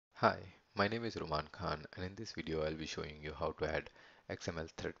Hi, my name is Roman Khan, and in this video I'll be showing you how to add XML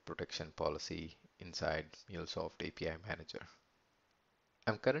Threat Protection policy inside MuleSoft API Manager.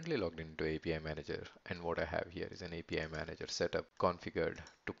 I'm currently logged into API Manager, and what I have here is an API Manager setup configured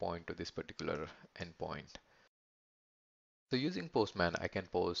to point to this particular endpoint. So using Postman, I can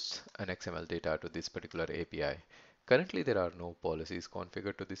post an XML data to this particular API. Currently, there are no policies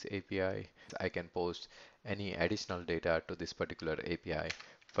configured to this API. I can post any additional data to this particular API.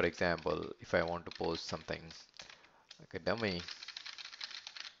 For example, if I want to post something like a dummy,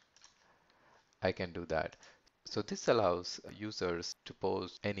 I can do that. So this allows users to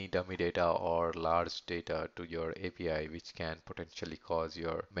post any dummy data or large data to your API, which can potentially cause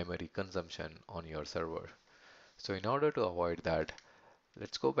your memory consumption on your server. So in order to avoid that,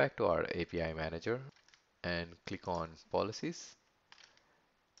 let's go back to our API manager and click on policies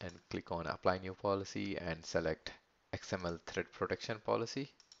and click on apply new policy and select XML threat protection policy.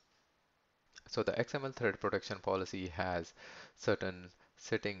 So the XML threat protection policy has certain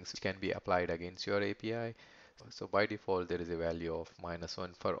settings which can be applied against your API. So by default, there is a value of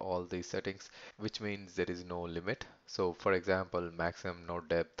 -1 for all these settings, which means there is no limit. So for example, maximum node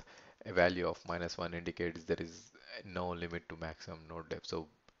depth, a value of -1 indicates there is no limit to maximum node depth. So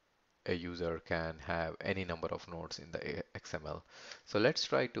a user can have any number of nodes in the XML. So let's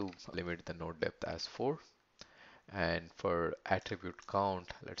try to limit the node depth as 4. And for attribute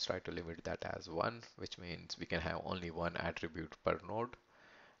count, let's try to limit that as 1, which means we can have only one attribute per node.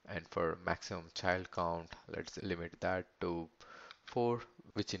 And for maximum child count, let's limit that to 4,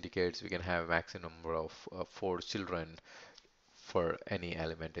 which indicates we can have maximum number of 4 children for any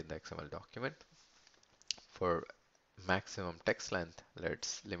element in the XML document. For maximum text length,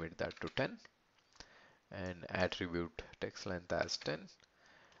 let's limit that to 10 and attribute text length as 10.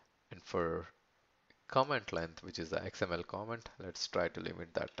 And for comment length, which is the XML comment, let's try to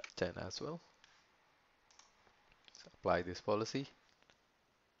limit that to 10 as well. So apply this policy.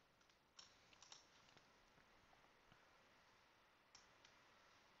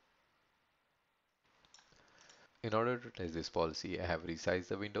 In order to test this policy, I have resized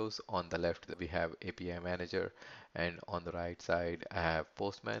the windows. On the left, we have API Manager, and on the right side, I have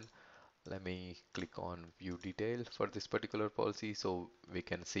Postman. Let me click on View Detail for this particular policy so we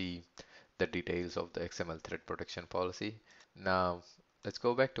can see the details of the XML threat protection policy. Now, let's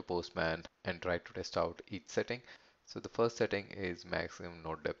go back to Postman and try to test out each setting. So the first setting is maximum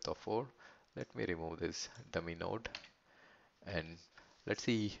node depth of 4. Let me remove this dummy node and let's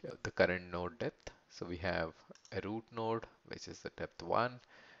see the current node depth. So we have a root node, which is the depth 1,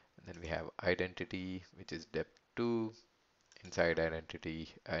 and then we have identity, which is depth 2, inside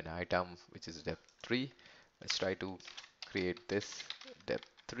identity, an item, which is depth 3. Let's try to create this depth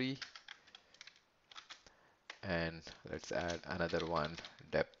 3, and let's add another one,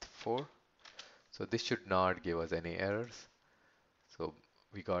 depth 4. So this should not give us any errors. So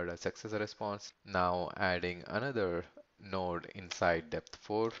we got a success response. Now adding another node inside depth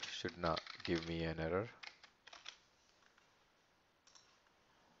 4 should not give me an error.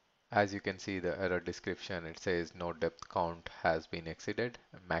 As you can see the error description, it says node depth count has been exceeded.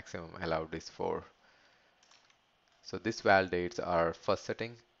 Maximum allowed is 4. So this validates our first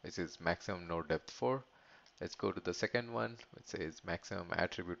setting, which is maximum node depth 4. Let's go to the second one, which says maximum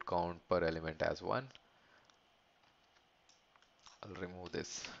attribute count per element as 1. I'll remove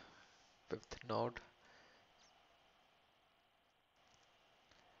this fifth node.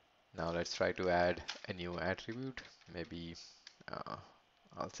 Now let's try to add a new attribute. Maybe uh,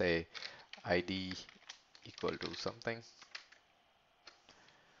 I'll say ID equal to something.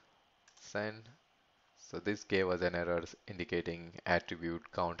 Send. So this gave us an error indicating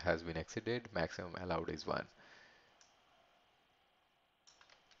attribute count has been exceeded. Maximum allowed is 1.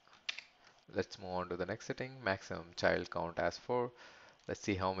 Let's move on to the next setting. Maximum child count as 4. Let's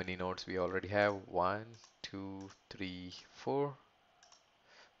see how many nodes we already have. 1, 2, 3, 4.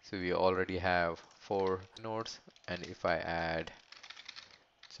 So we already have 4 nodes, and if I add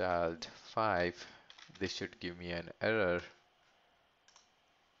child 5, this should give me an error.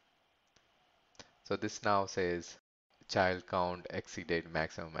 So this now says child count exceeded,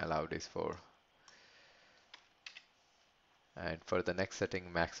 maximum allowed is 4. And for the next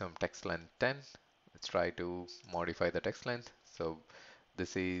setting, maximum text length 10. Let's try to modify the text length. So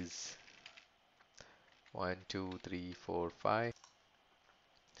this is 1, 2, 3, 4, 5.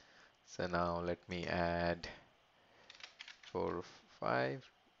 So now let me add 4, 5,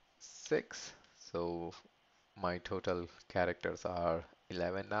 6. So my total characters are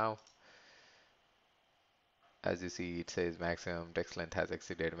 11 now. As you see, it says maximum text length has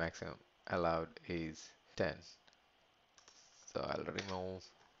exceeded, maximum allowed is 10. So I'll remove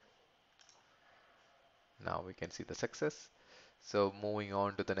Now we can see the success. So moving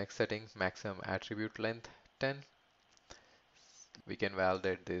on to the next setting, maximum attribute length 10. We can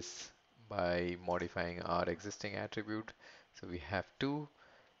validate this by modifying our existing attribute. So we have two,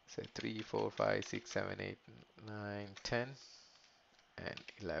 say 3, 4, 5, 6, 7, 8, 9, 10, and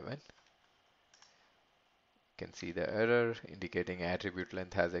 11. You can see the error indicating attribute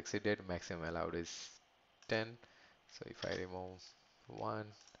length has exceeded. Maximum allowed is 10. So if I remove 1,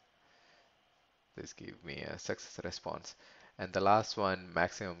 this give me a success response. And the last one,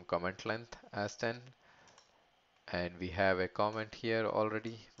 maximum comment length as 10. And we have a comment here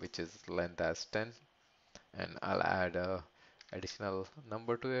already, which is length as 10. And I'll add a additional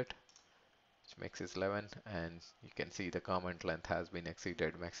number to it, which makes it 11. And you can see the comment length has been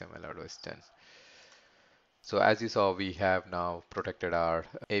exceeded. Maximum allowed is 10. So as you saw, we have now protected our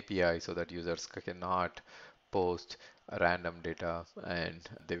API so that users cannot post random data and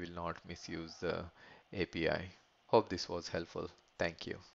they will not misuse the API. Hope this was helpful. Thank you.